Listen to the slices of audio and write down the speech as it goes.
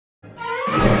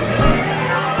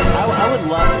would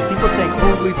love, people saying,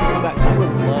 oh, Leafy, come back. I would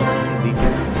love to see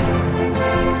Leafy.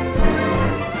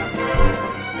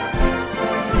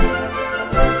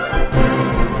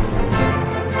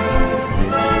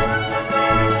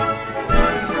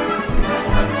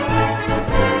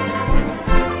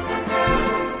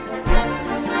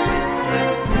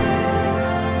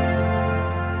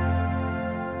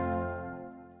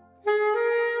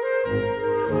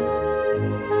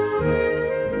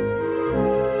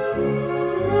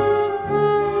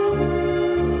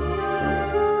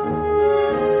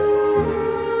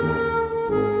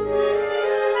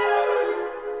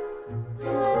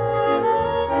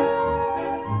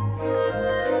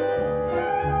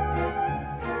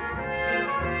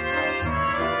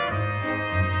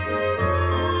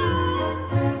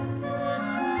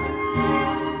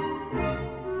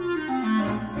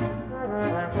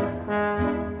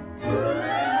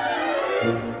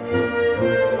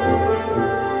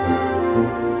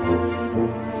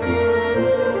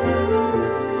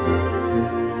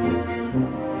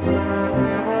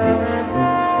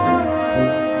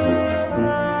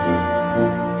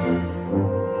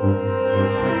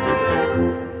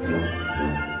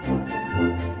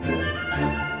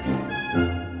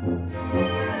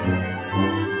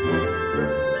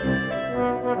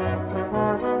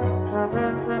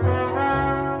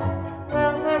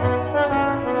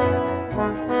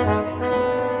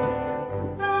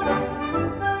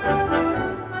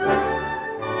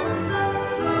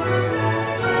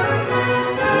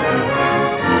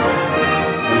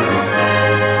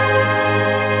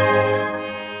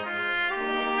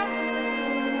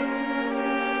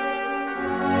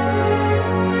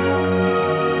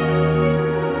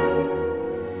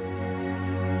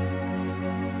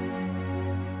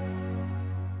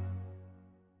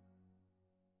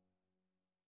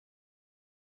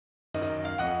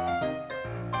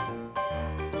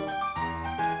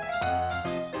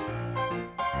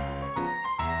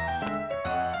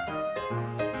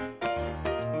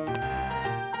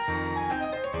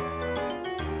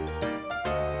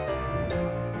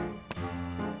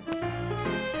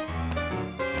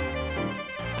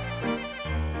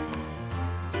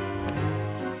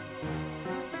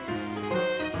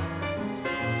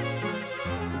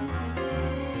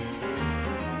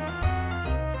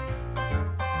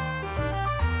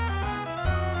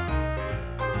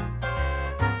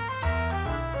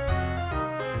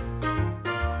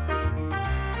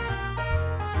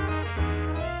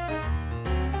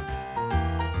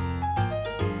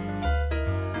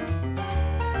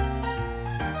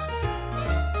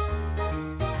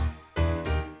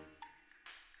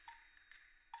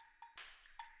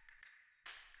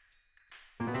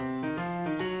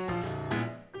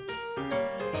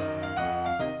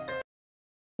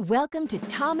 Welcome to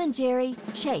Tom and Jerry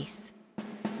Chase.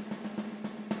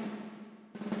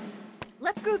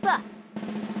 Let's group up.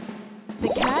 The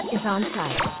cat is on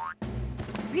site.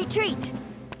 Retreat.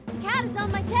 The cat is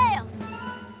on my tail.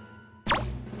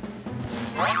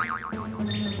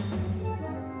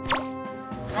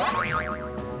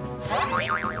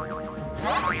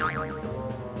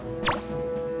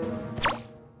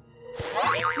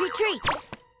 Retreat.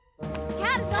 The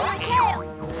cat is on my tail.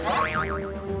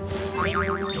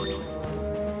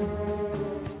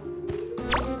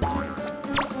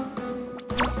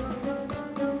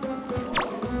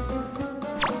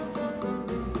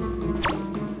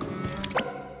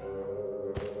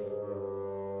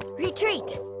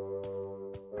 Retreat!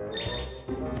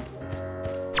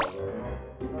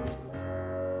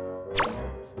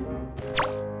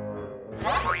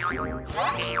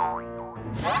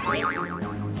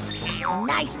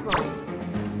 Nice one!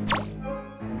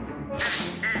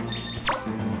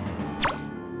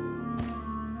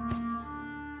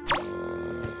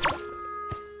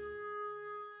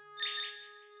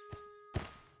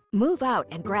 Move out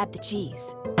and grab the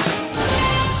cheese.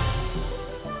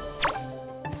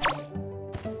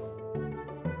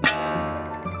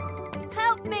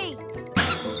 Help me!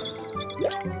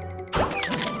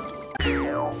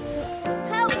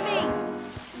 Help me!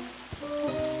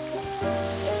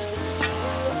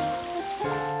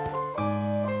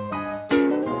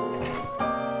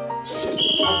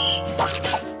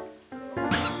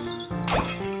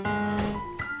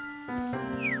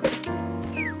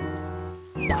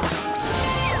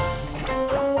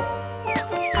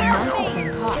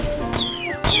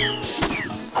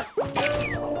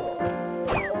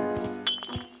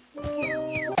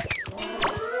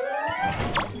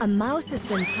 A mouse has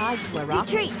been tied to a rock.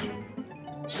 Retreat!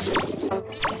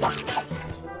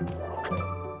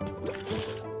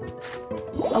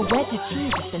 A wedge of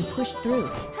cheese has been pushed through.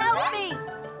 Help me!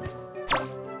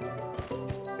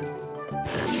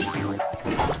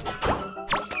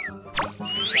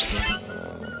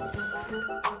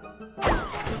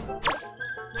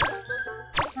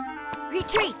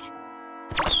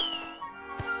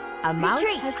 A mouse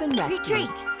Retreat. has been rescued.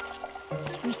 Retreat.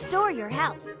 Restore your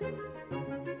health.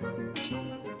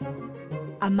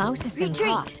 A mouse has been Retreat.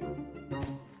 caught.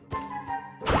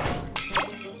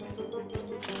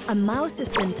 A mouse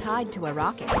has been tied to a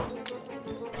rocket.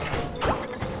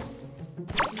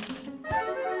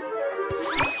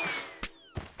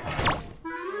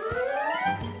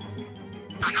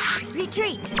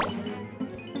 Retreat.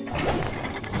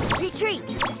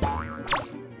 Retreat.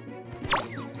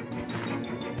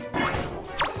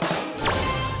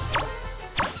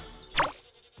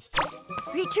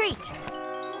 Retreat.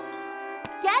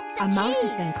 Get the A cheese. mouse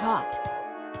has been caught.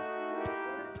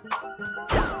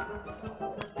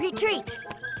 Retreat.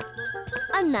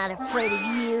 I'm not afraid of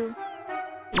you.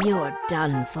 You're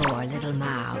done for, little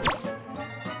mouse.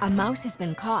 A mouse has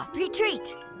been caught.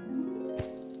 Retreat.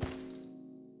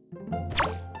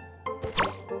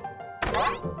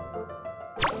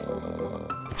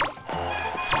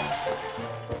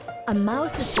 A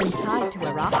mouse has been tied to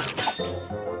a rocket.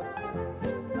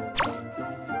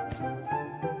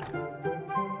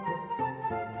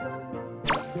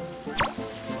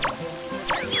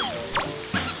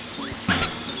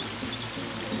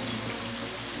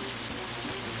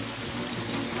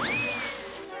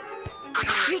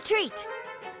 Retreat.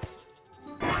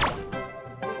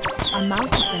 A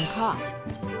mouse has been caught.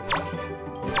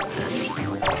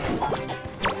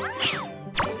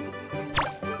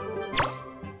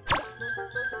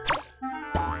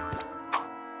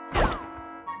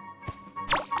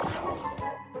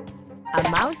 A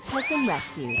mouse has been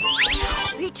rescued.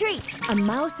 Retreat. A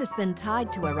mouse has been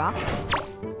tied to a rocket.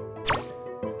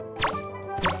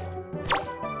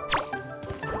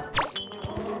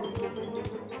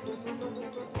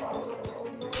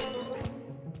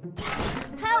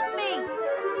 Help me.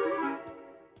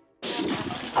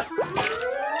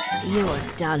 You're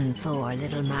done for,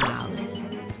 little mouse.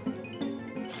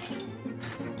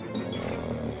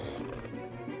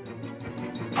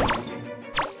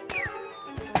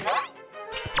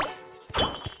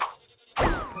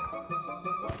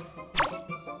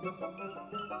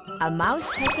 A mouse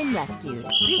has been rescued.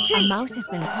 Retreat. A mouse has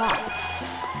been caught.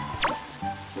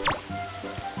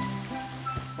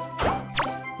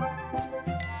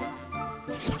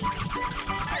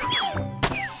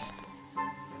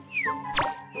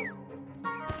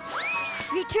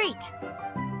 Retreat.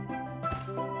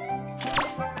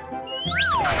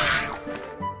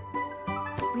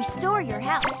 Restore your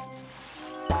health.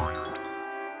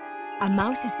 A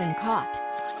mouse has been caught.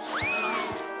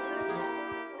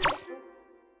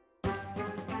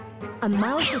 A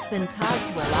mouse has been tied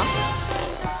to a rocket.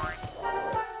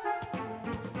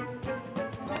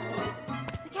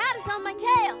 The cat is on my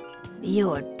tail.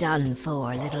 You're done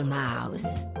for, little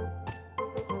mouse.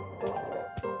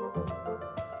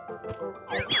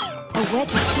 A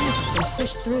wedge of cheese has been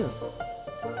pushed through.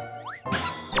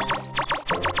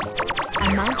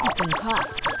 A mouse has been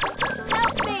caught.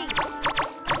 Help me.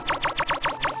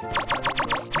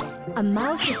 A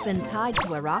mouse has been tied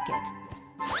to a rocket.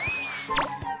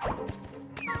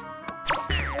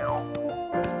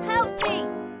 Help me.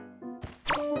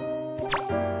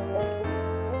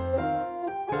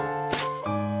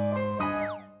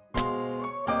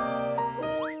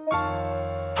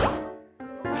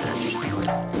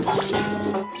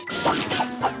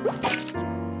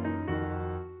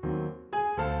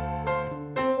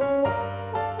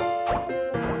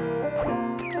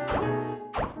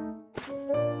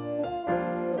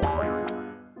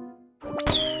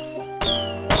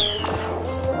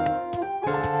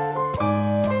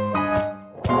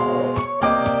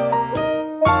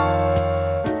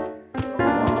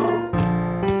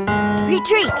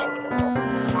 Retreat!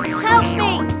 Help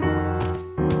me!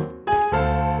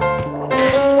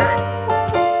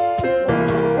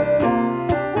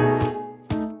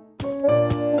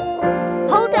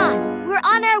 Hold on! We're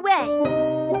on our way!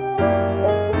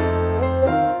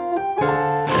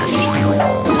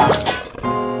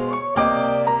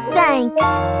 Thanks!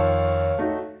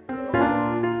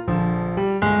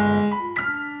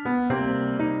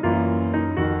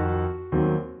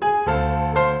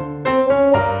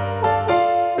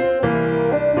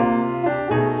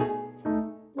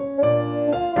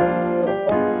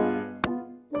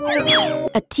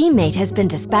 A teammate has been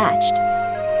dispatched.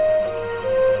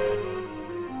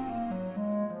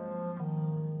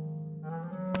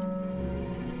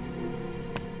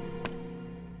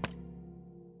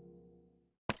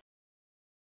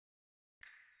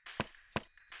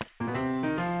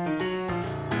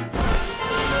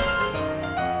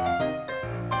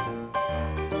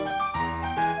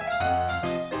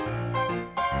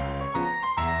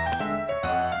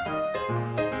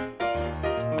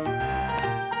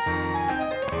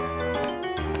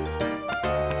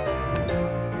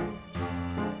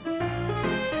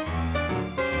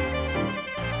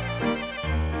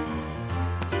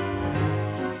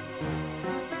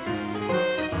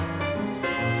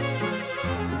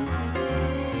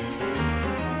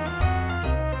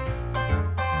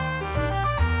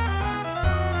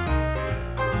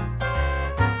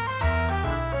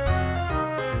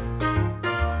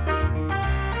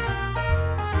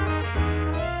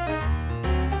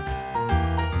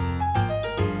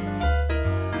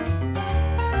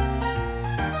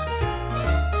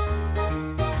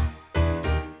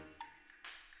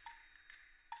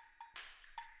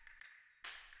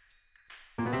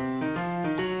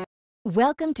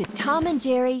 Welcome to Tom and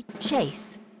Jerry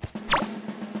Chase.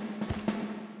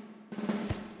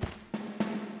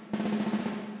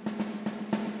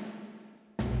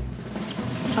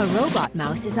 A robot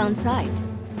mouse is on site.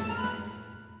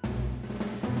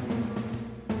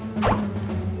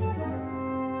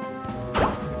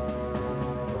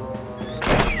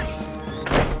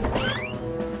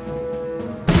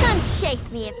 Come chase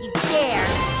me if you dare!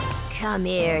 Come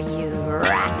here, you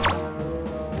rat.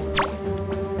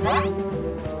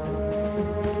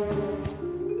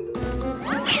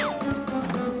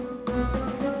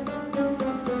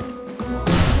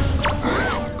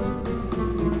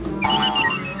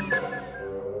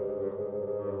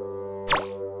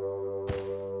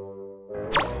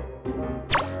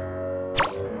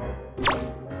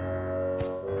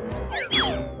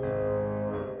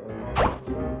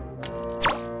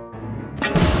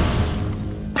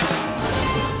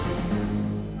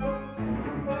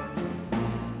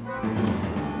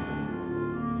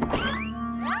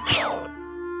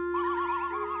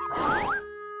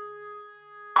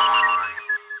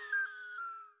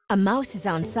 A mouse is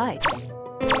on site.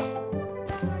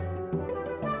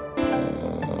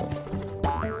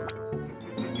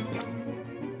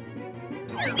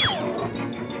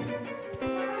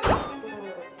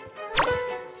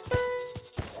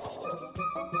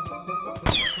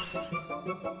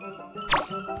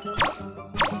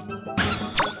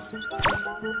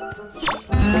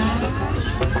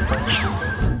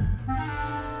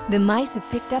 The mice have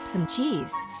picked up some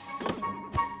cheese.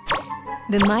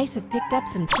 The mice have picked up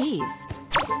some cheese.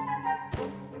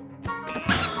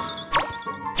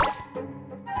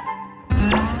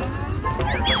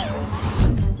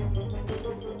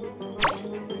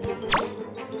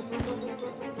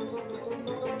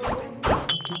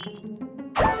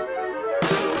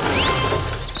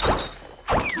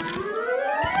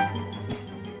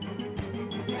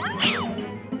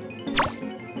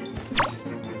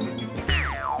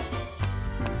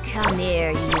 Come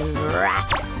here, you rat.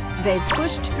 They've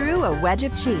pushed through a wedge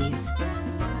of cheese.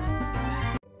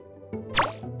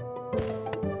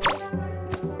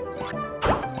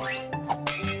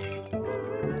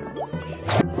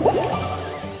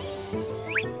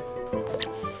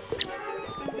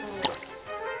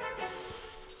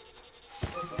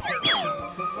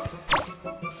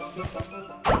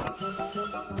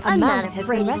 A mouse has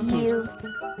been rescued.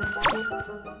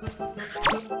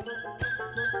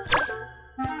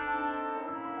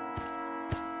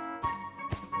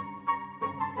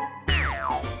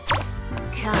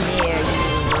 Come here,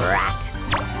 you rat.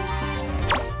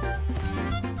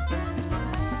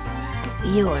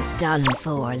 You're done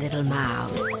for, little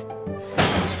mouse.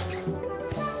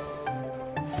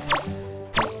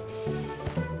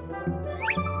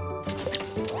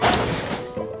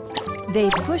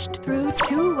 They've pushed through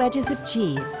 2 wedges of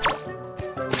cheese.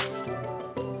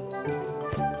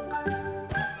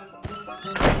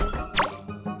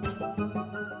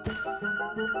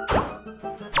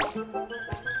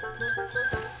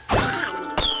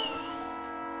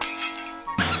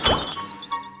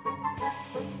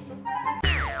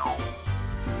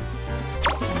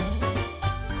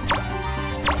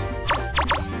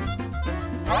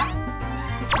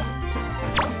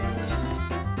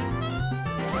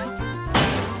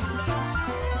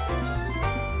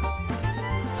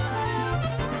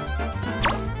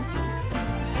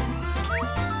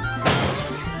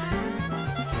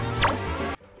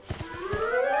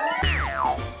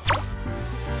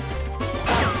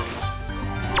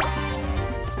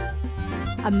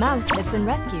 A mouse has been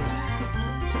rescued.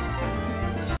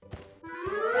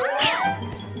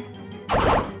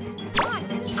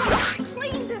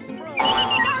 Clean this room!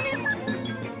 Darn it!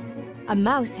 A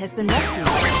mouse has been rescued.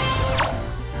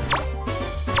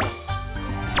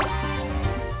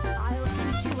 I'll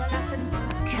teach you a lesson.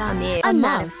 Come here. A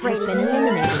mouse has been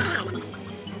eliminated.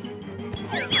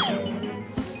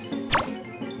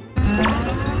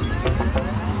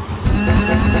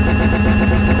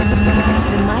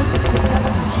 The mice have picked up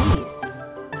some cheese.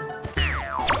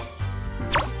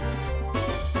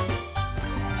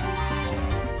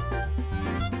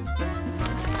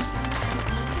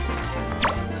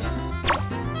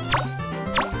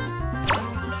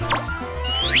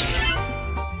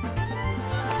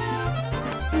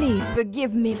 Please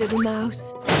forgive me, little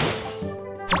mouse.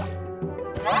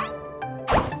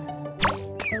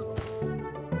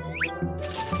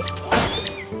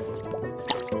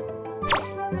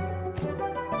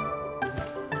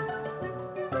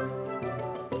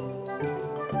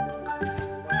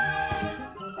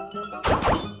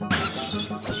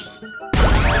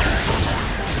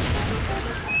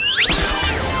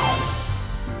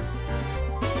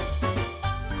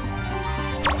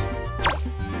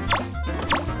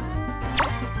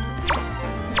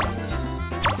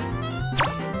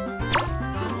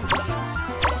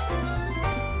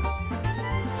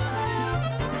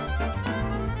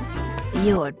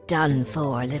 You're done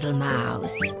for, little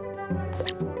mouse.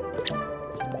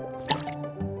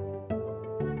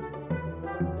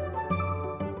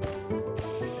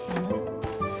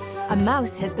 A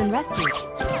mouse has been rescued.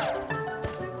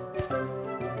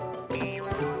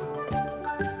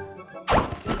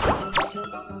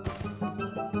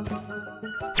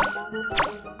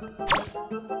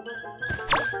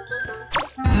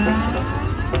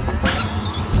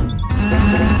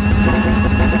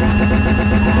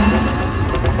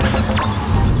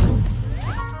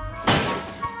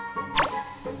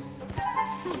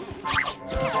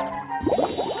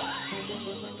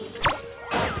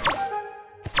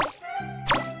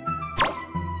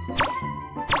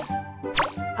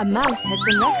 A mouse has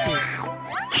been rescued.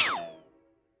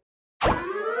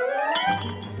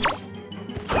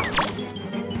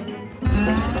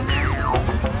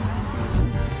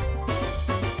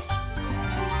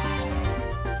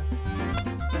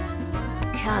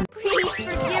 Come, Please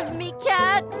forgive me,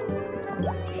 cat.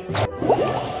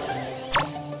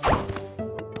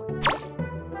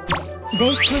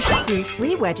 they pushed through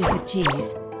 3 wedges of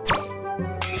cheese.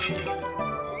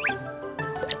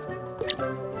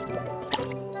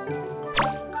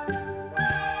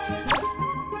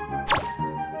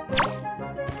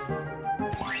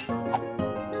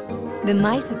 The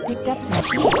mice have picked up some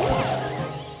cheese.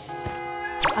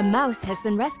 A mouse has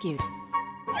been rescued.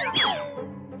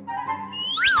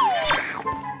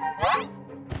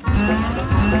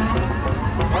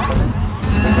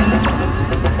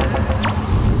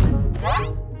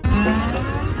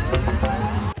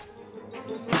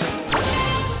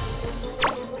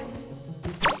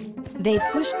 They've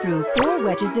pushed through 4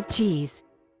 wedges of cheese.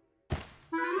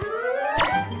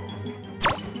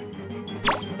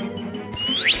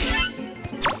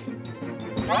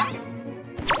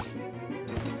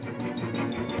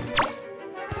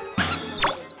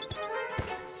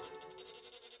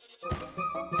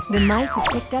 The mice have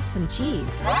picked up some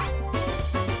cheese.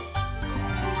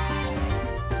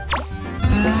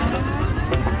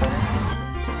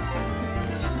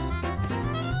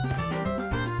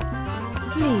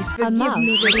 Please A mouse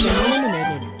has been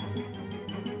eliminated.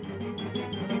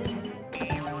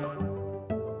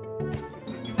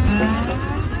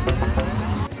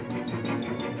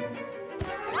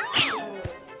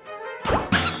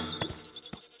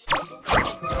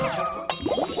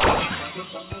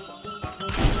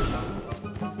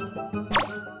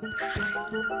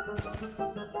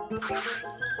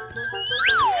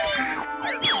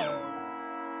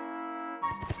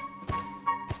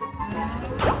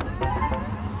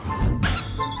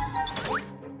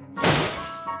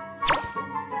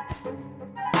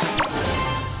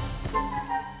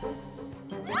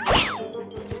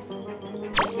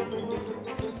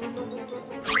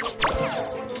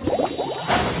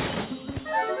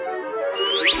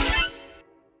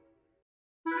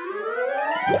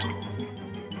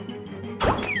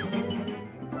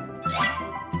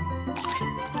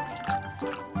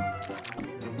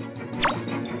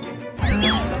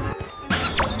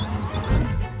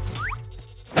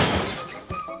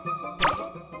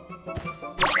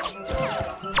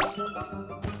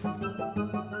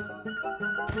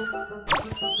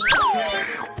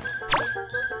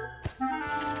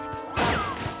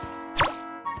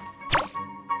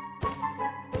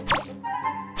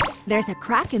 There's a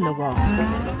crack in the wall.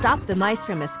 Stop the mice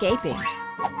from escaping.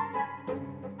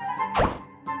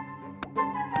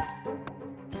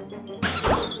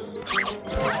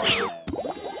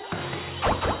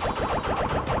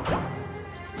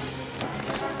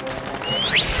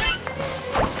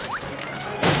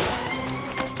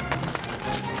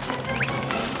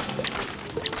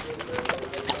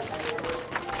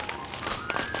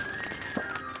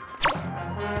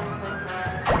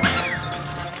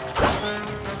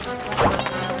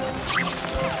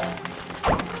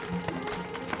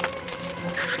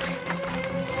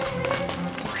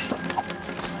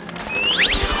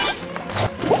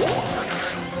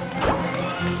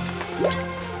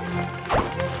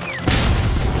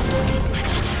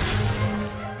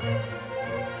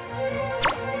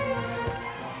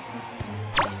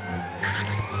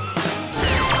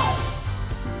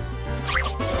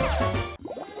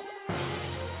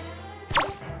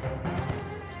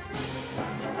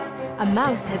 A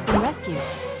mouse has been rescued.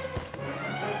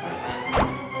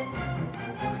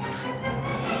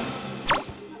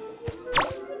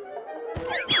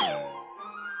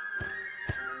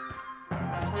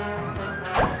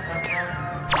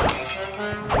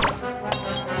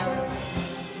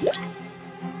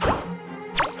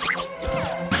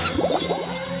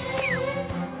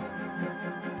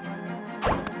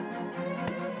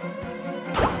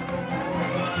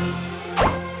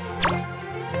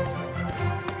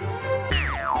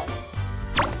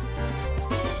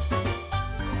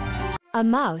 A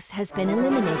mouse has been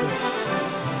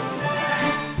eliminated.